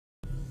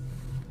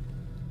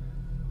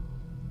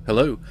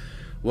Hello,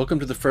 welcome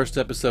to the first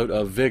episode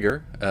of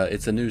Vigor.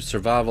 It's a new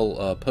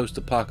survival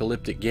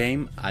post-apocalyptic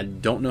game. I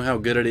don't know how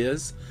good it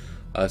is.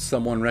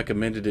 Someone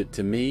recommended it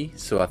to me,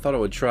 so I thought I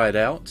would try it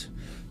out.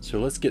 So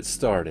let's get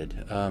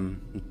started.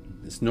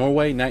 It's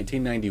Norway,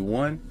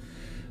 1991.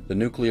 The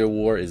nuclear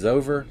war is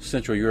over.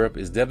 Central Europe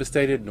is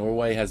devastated.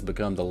 Norway has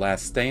become the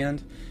last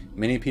stand.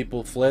 Many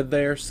people fled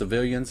there,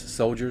 civilians,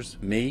 soldiers,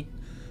 me.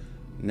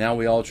 Now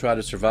we all try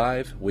to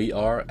survive. We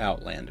are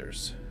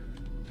outlanders.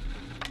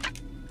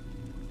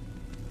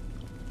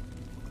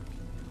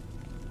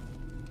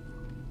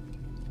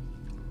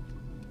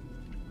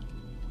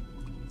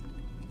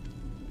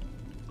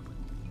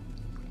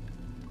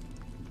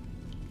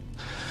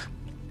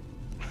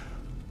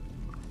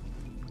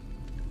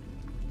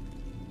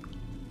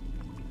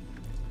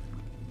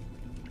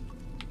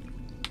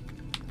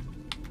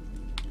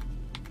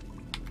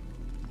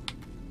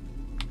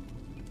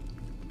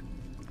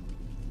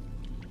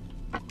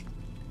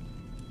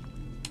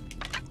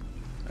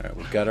 Alright,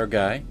 we've got our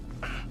guy.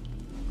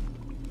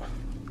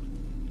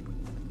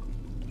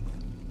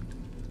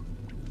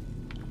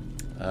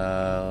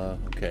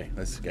 Okay,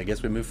 I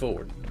guess we move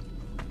forward.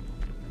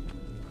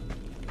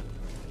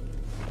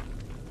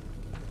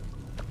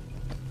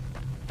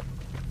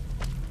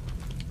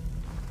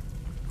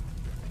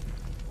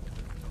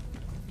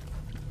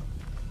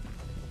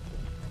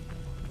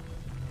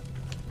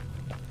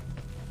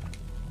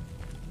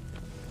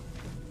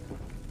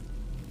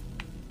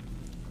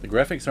 The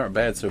graphics aren't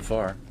bad so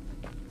far.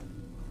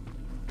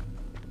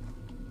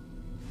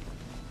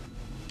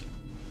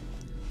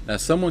 Now,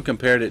 someone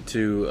compared it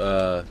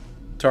to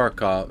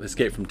Tarkov,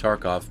 Escape from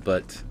Tarkov,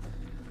 but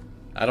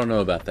I don't know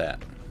about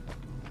that.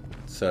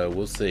 So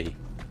we'll see.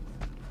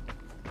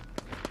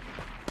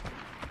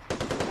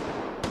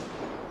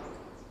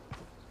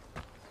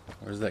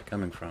 Where's that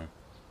coming from?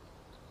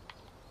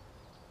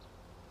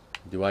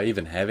 Do I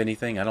even have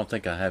anything? I don't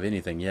think I have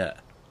anything yet.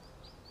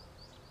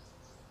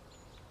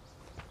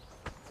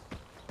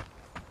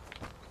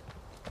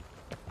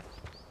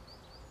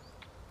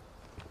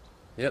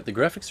 Yep, the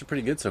graphics are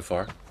pretty good so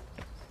far.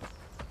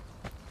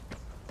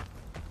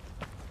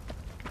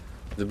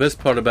 The best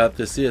part about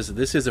this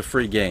is a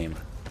free game.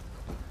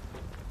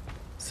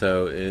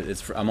 So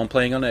I'm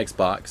playing on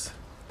Xbox.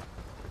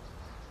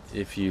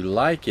 If you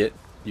like it,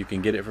 you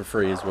can get it for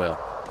free as well.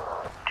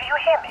 Do you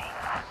hear me?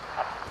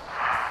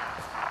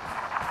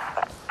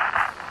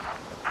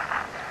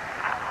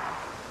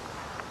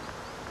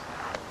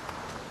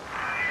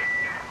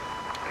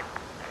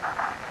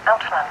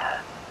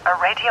 Outlander,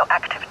 a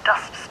radioactive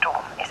dust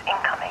storm is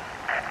incoming.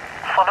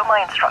 Follow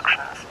my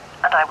instructions,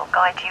 and I will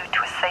guide you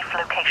to a safe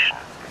location.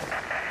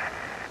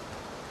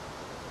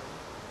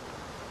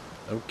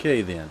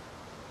 Okay then.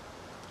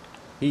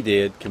 He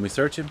did. Can we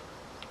search him?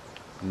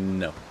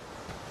 No.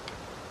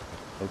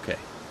 Okay.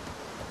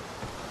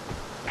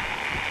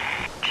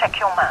 Check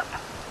your map.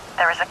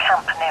 There is a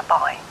camp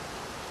nearby.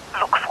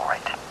 Look for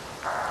it.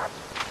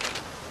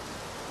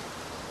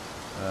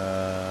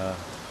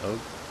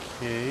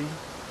 Okay.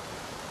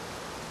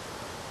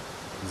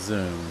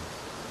 Zoom.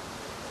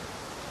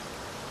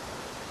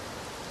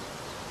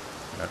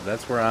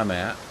 That's where I'm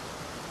at.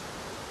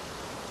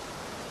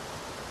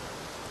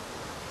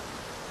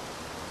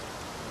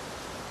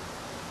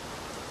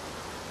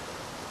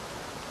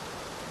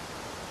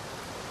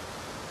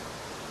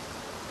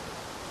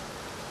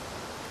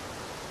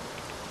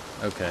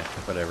 Okay,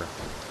 whatever.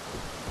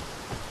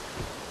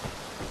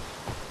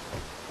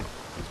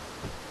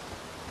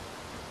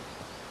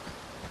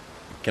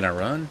 Can I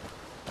run?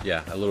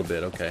 Yeah, a little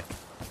bit, okay.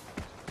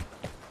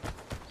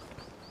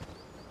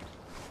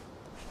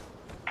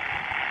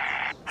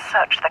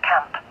 Search the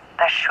camp.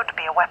 There should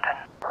be a weapon.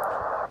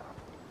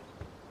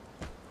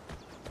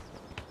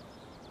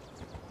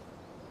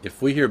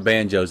 If we hear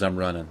banjos, I'm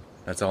running.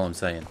 That's all I'm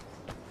saying.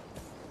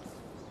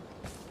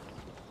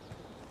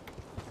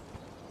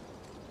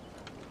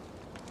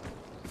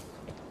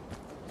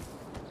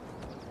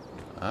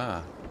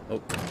 Ah.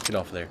 Oh, get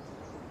off there.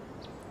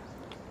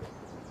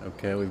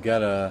 Okay, we've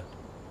got a...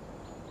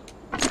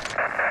 You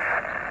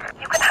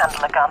can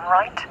handle a gun,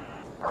 right?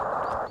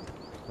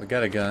 We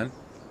got a gun.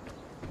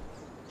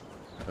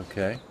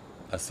 Okay.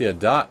 I see a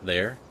dot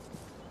there.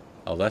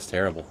 Oh, that's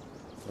terrible.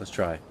 Let's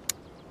try.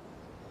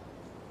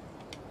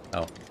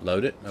 Oh,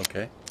 load it?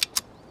 Okay.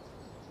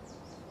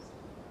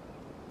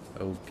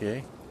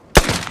 Okay.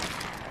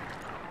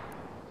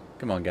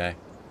 Come on, guy.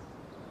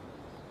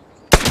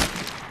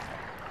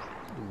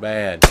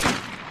 Bad.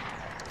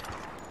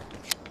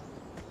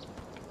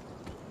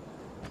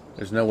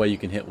 There's no way you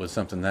can hit with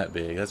something that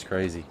big. That's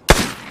crazy.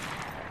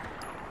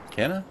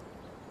 Can I?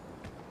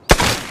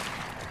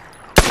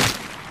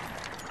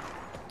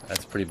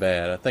 That's pretty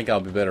bad. I think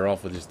I'll be better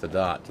off with just the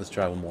dot. Let's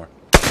try one more.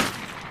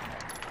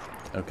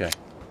 Okay.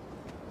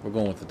 We're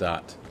going with the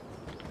dot.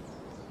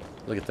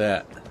 Look at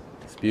that.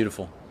 It's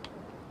beautiful.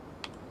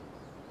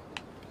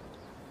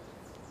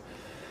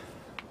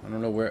 I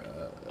don't know where...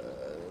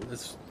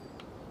 this...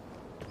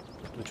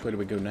 Which way do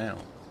we go now?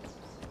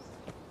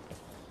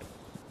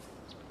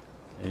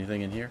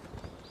 Anything in here?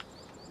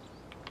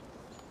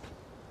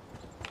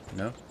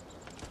 No?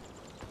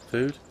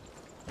 Food?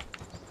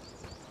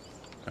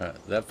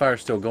 Alright, that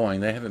fire's still going.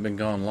 They haven't been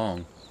gone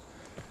long.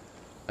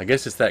 I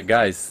guess it's that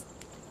guy's,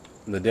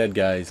 the dead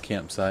guy's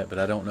campsite, but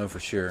I don't know for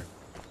sure.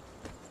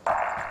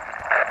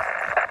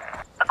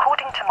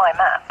 According to my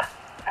map,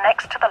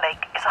 next to the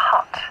lake is a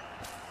hut.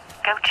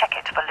 Go check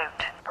it for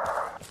loot.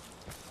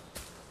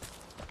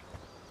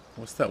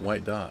 What's that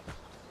white dot?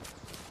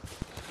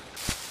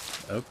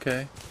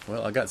 Okay,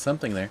 well, I got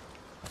something there.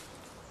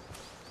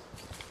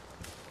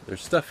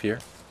 There's stuff here.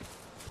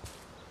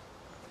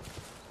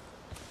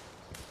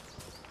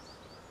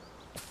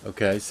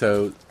 Okay,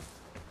 so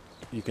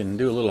you can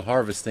do a little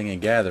harvesting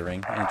and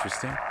gathering.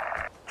 Interesting.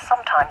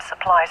 Sometimes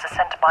supplies are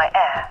sent by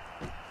air.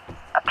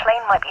 A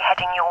plane might be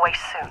heading your way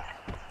soon.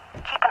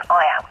 Keep an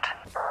eye out.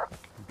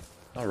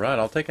 Alright,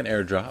 I'll take an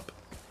airdrop.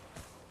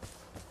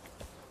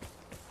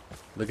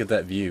 Look at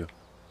that view.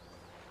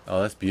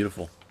 Oh, that's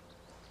beautiful.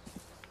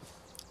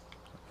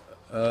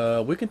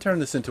 We can turn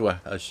this into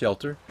a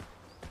shelter.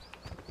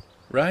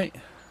 Right?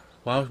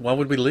 Why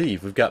would we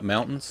leave? We've got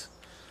mountains.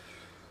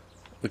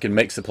 We can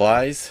make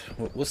supplies.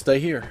 We'll stay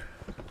here.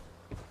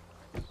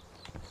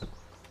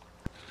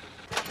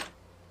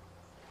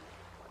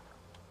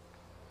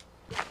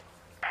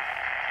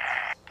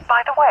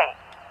 By the way,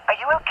 are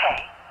you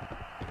okay?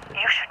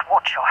 You should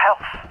watch your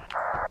health.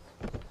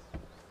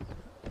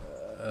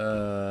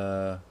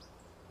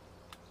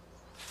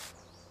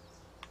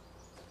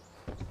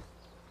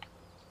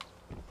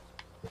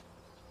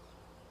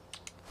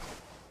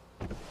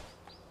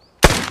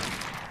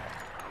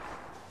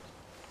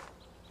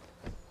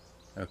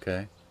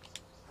 Okay.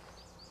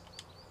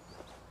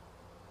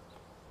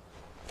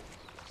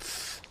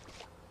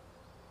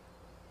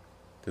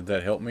 Did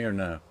that help me or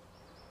no?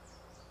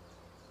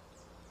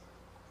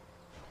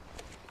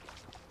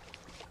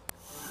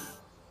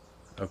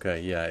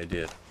 Okay, yeah, it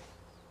did.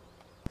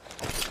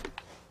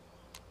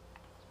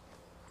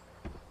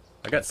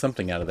 I got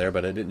something out of there,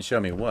 but it didn't show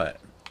me what.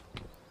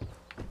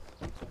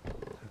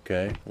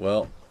 Okay,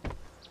 well,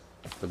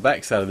 the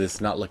back side of this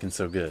is not looking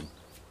so good.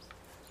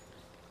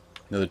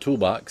 Another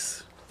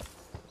toolbox.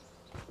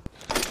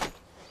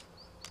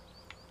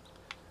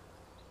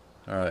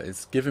 Alright,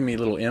 it's giving me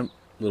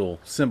little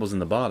symbols in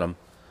the bottom,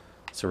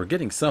 so we're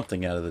getting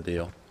something out of the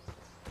deal.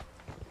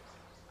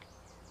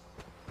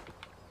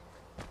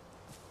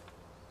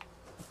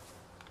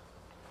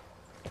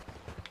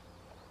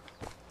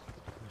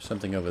 There's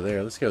something over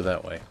there. Let's go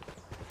that way.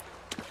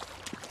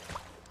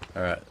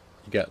 Alright,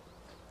 you got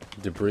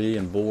debris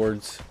and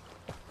boards.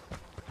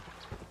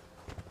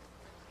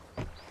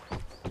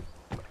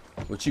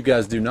 What you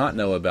guys do not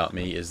know about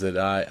me is that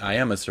I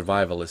am a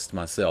survivalist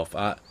myself.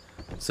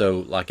 So,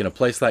 like in a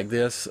place like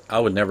this, I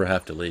would never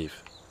have to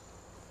leave.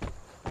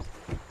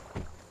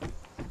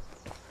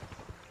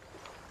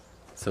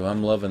 So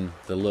I'm loving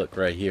the look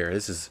right here.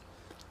 This is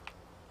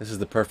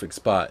the perfect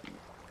spot.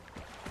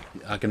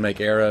 I can make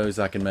arrows,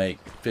 I can make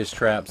fish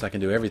traps, I can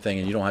do everything,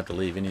 and you don't have to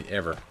leave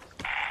ever.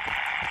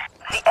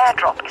 The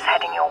airdrop is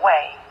heading your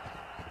way.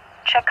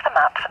 Check the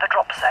map for the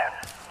drop zone.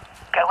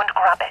 Go and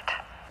grab it.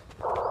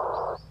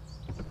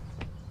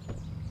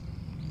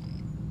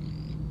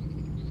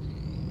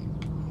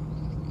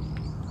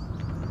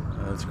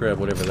 Let's grab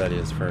whatever that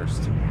is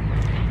first.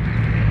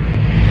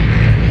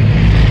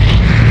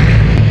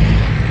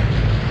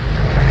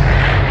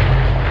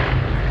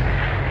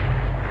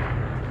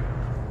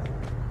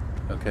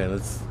 Okay,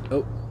 let's...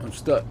 Oh, I'm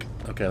stuck.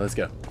 Okay, let's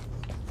go.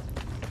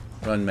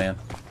 Run, man.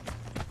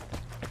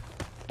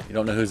 You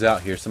don't know who's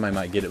out here. Somebody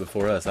might get it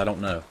before us. I don't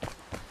know.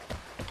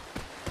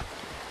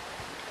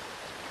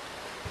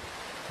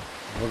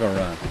 We're gonna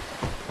run.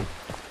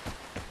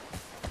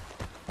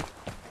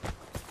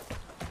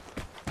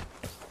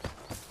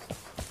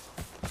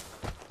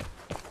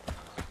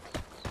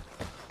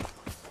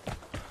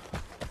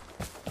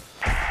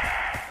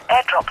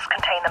 Airdrops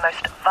contain the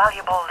most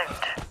valuable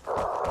loot.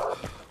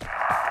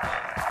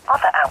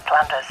 Other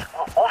Outlanders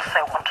will also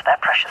want their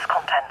precious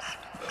contents,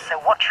 so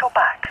watch your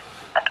back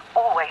and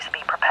always be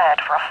prepared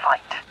for a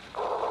fight.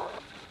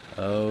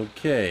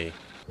 Okay.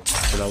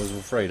 That's what I was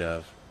afraid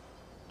of.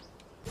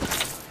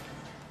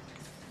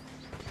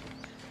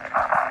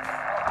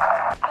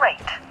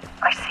 Great.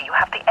 I see you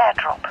have the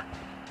airdrop.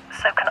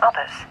 So can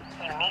others.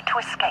 You need to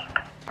escape.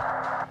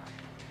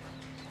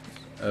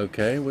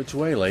 Okay, which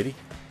way, lady?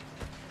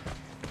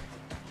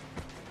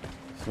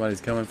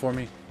 Somebody's coming for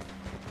me?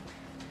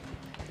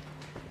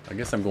 I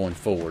guess I'm going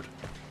forward.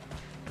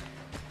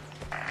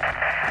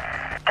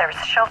 There is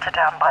shelter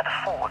down by the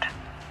ford.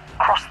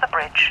 Cross the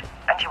bridge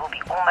and you will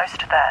be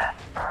almost there.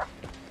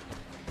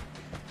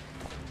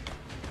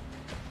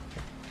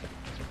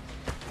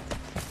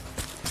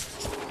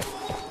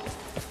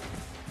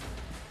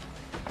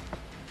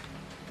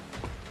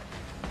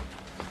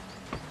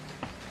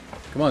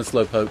 Come on,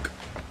 slowpoke.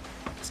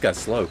 This guy's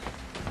slow.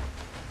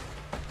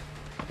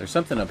 There's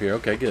something up here.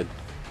 Okay, good.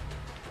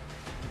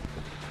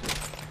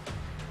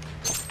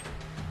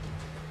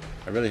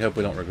 I really hope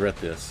we don't regret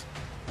this.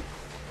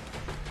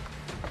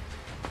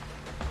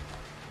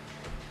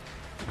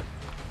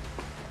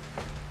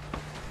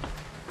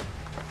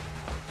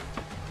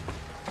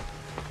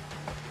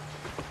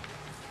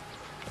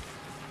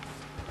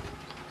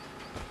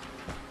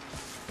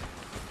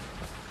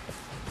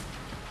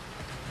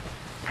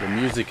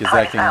 music is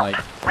Time acting out.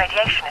 like...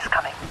 Radiation is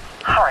coming.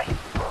 Hurry.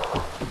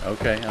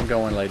 Okay, I'm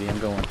going, lady, I'm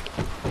going.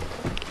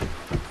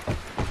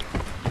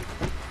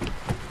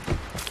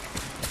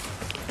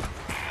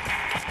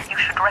 You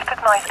should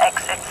recognize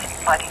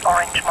exits by the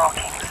orange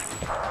markings.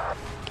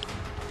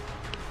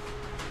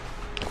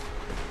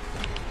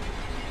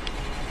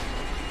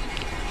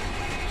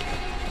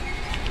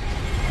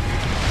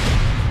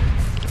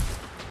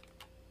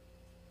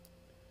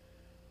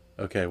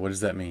 Okay, what does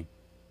that mean?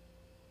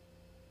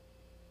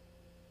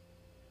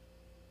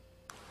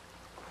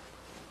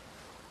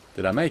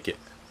 Did I make it?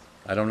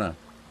 I don't know.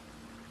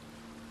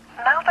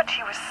 Now that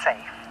you are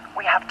safe,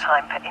 we have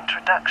time for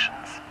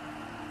introductions.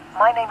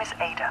 My name is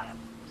Ada.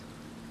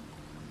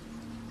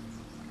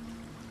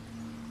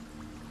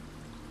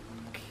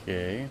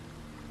 Okay.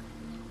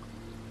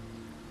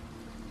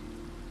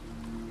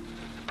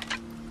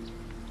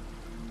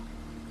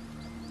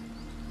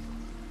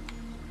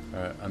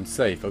 Alright, I'm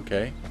safe,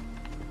 okay.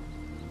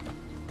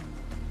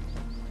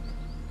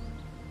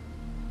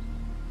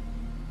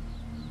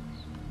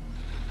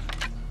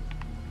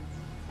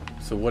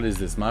 So what is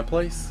this, my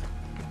place?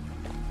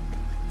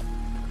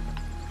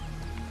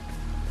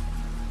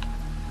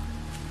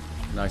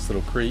 Nice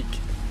little creek.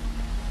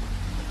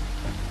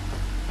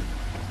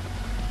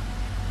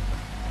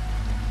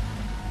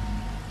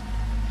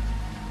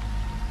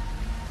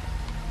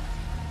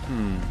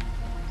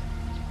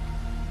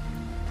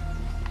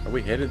 Are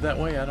we headed that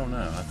way? I don't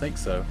know. I think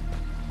so.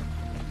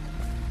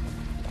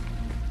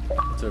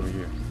 What's over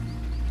here?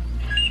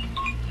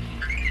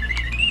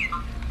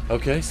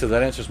 Okay, so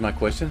that answers my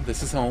question.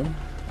 This is home.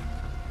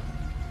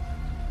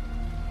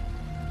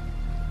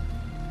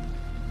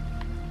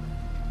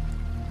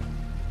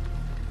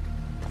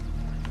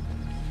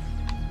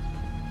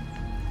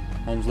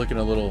 Home's looking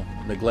a little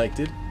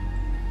neglected.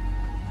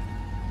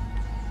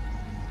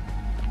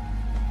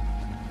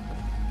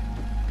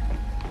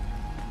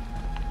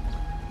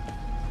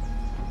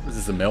 Is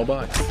this a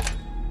mailbox?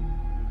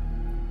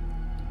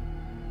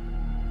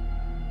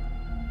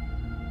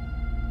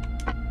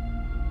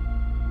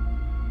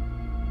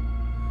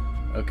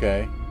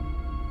 Okay.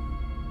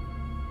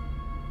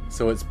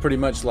 So it's pretty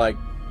much like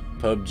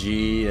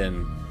PUBG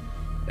and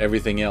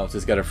everything else.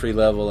 It's got a free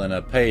level and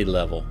a paid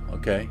level.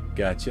 Okay,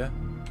 gotcha.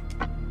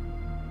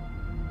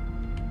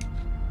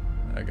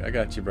 I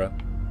got you, bro.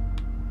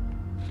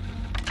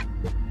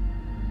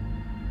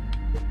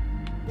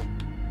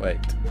 Wait.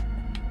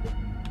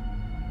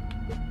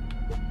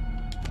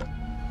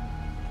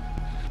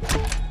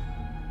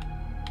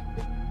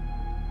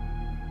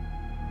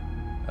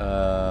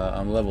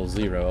 I'm level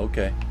 0.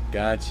 Okay.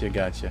 Gotcha,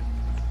 gotcha.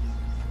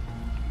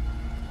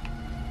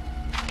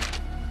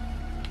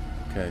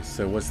 Okay,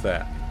 so what's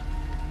that?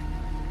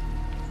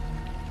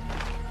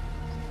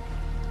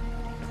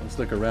 Let's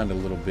look around a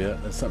little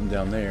bit. There's something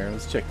down there.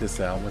 Let's check this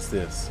out. What's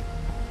this?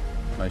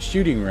 My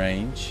shooting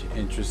range.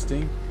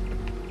 Interesting.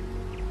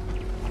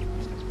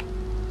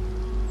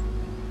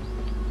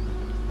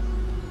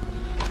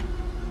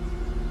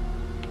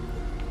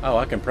 Oh,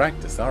 I can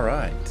practice. All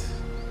right.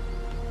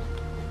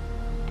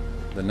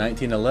 The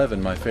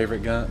 1911, my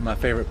favorite gun, my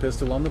favorite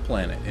pistol on the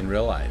planet in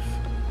real life.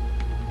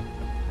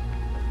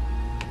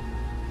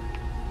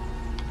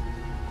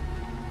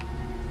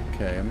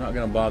 Okay, I'm not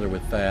going to bother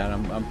with that.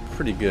 I'm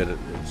pretty good at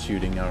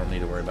shooting. I don't need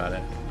to worry about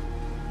it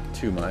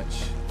too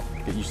much.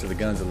 Get used to the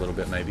guns a little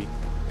bit, maybe.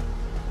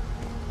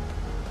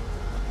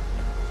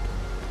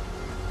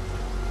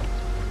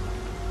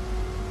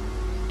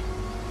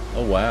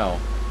 Oh, wow.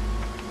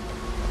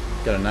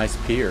 Got a nice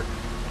pier.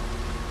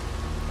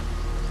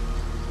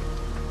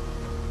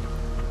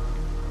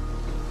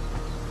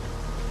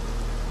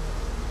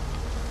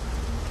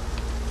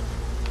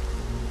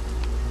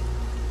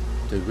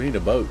 Dude, we need a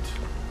boat.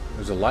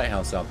 There's a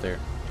lighthouse out there.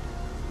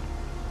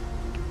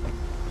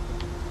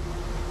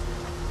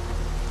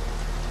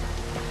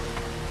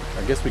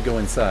 I guess we go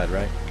inside,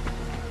 right?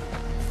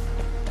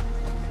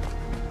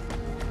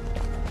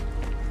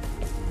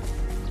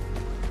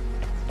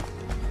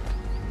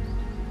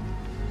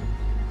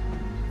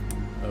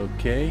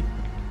 Okay.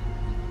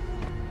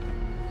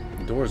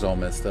 The door's all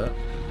messed up.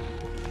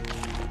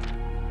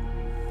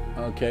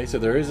 Okay, so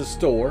there is a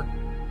store.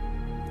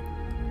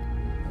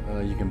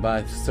 You can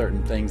buy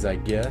certain things, I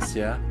guess,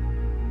 yeah.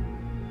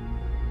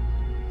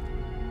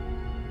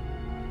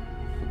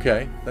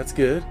 Okay, that's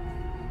good.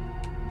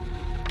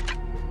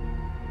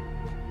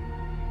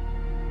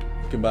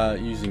 You can buy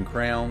it using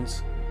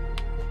crowns.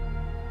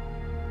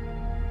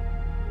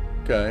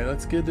 Okay,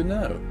 that's good to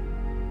know.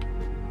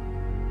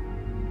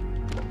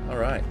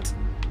 Alright.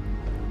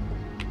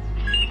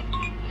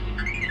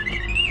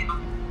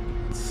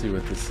 Let's see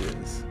what this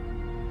is.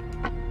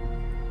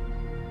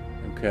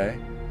 Okay.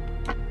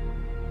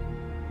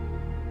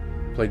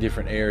 Play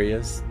different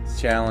areas,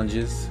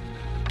 challenges.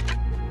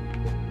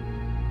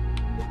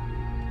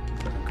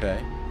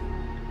 Okay.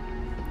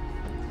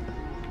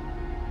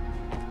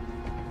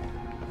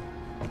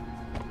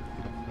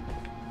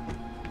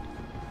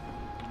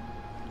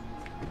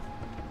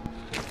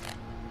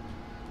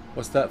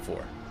 What's that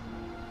for?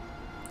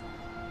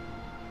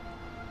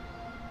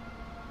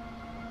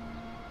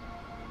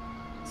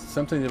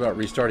 Something about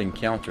restarting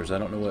counters. I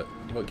don't know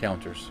what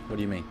counters. What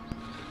do you mean?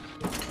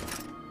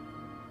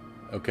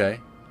 Okay.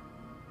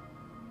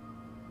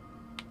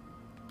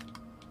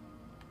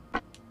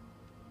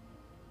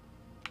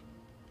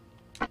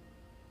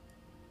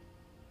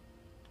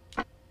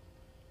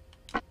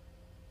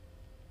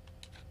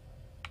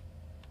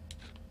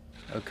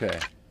 Okay.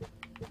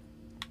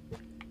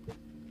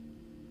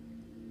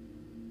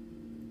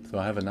 So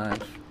I have a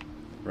knife,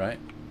 right?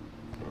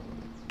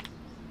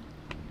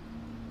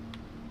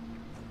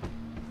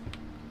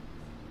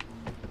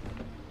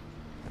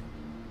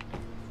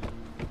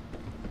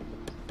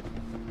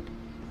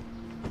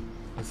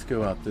 Let's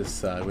go out this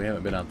side. We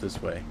haven't been out this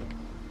way.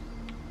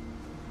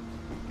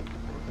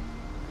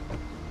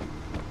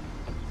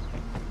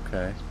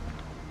 Okay.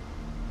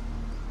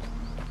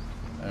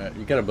 Alright,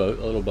 you got a boat,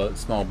 a little boat,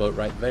 small boat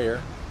right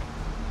there.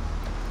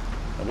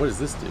 Now what does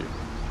this do?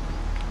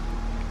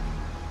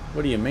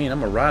 What do you mean? I'm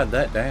gonna ride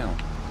that down.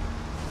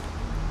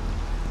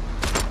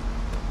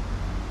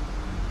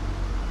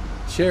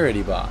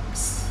 Charity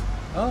box.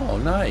 Oh,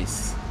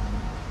 nice.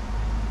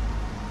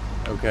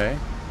 Okay.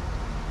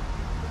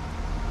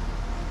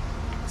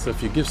 So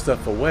if you give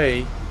stuff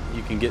away,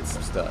 you can get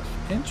some stuff.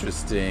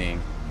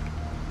 Interesting.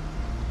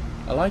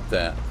 I like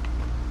that.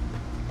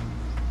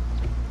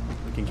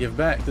 We can give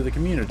back to the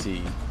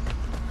community.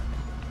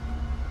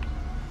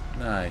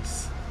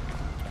 Nice.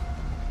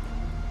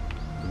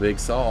 Big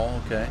saw,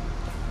 okay.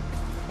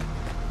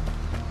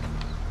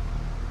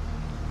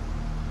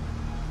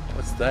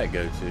 What's that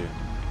go to?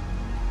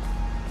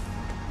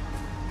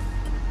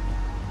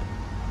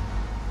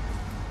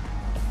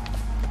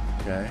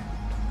 Okay.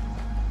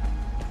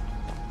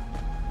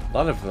 A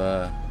lot of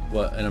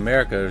what in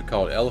America are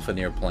called elephant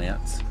ear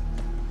plants.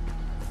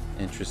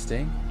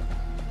 Interesting.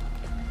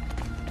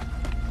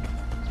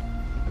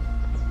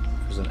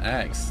 There's an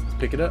axe.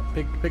 Pick it up.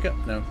 Pick up.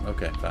 No.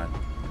 Okay, fine.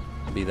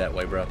 Be that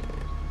way, bro.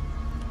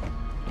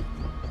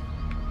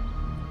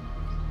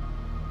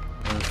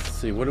 Let's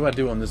see. What do I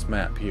do on this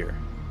map here?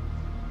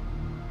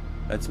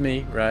 That's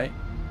me, right?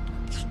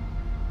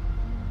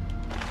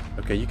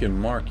 Okay, you can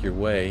mark your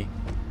way.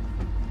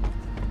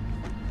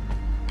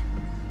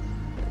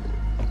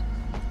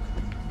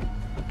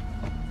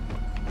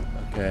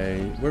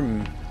 Okay,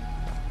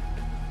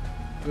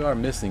 we are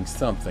missing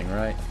something,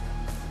 right?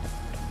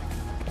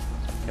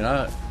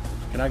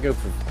 Can I go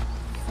for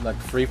like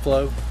free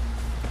flow?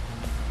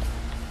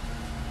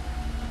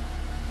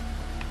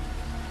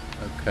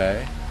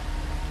 Okay.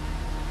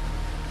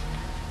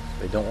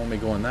 They don't want me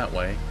going that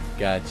way.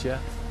 Gotcha.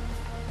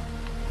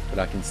 But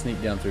I can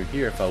sneak down through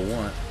here if I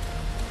want.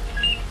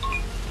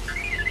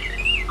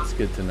 That's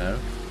good to know.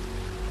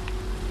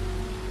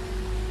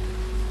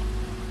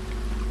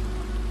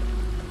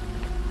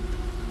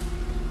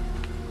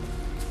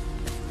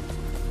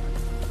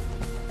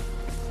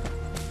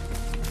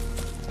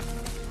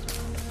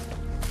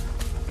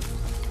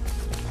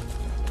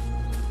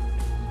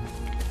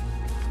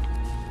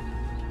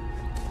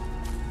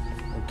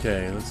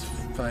 Okay, let's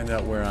find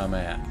out where I'm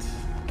at.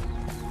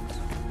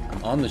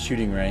 I'm on the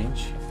shooting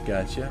range.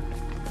 Gotcha.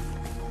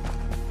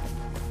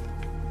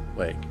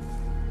 Wait.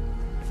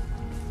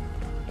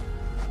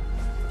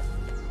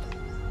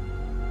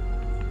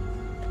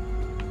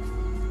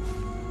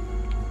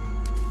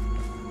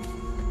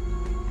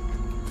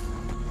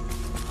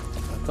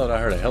 I thought I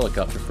heard a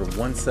helicopter for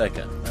 1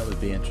 second. That would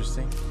be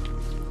interesting.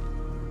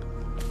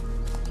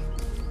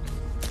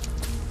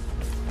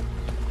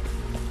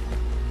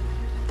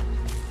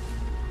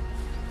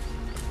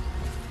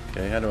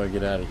 Okay, how do I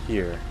get out of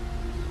here?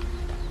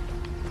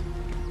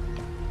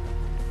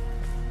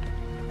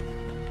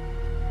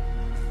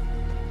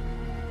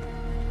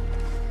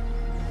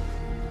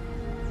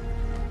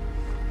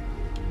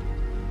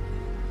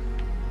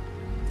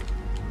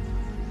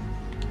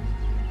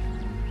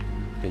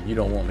 Okay, you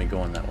don't want me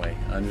going that way.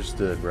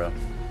 Understood, bro.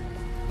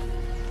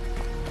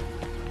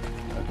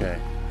 Okay.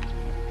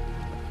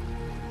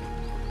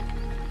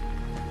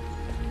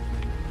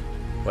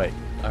 Wait,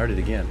 I heard it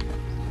again.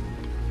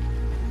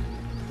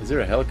 Is there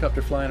a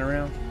helicopter flying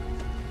around?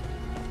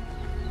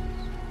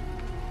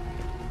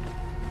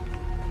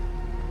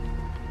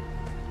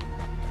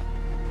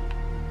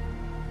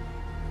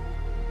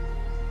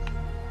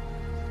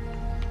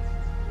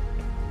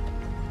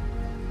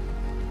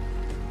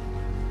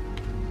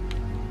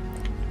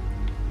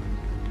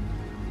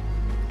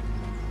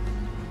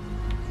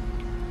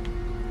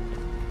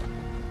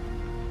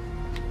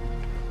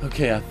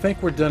 Okay, I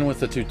think we're done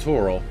with the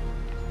tutorial.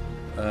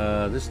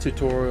 This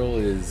tutorial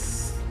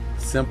is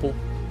simple.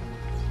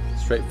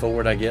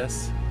 Straightforward, I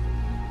guess.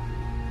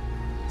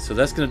 So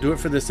that's going to do it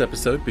for this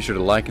episode. Be sure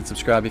to like and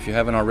subscribe if you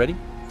haven't already.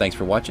 Thanks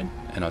for watching,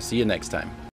 and I'll see you next time.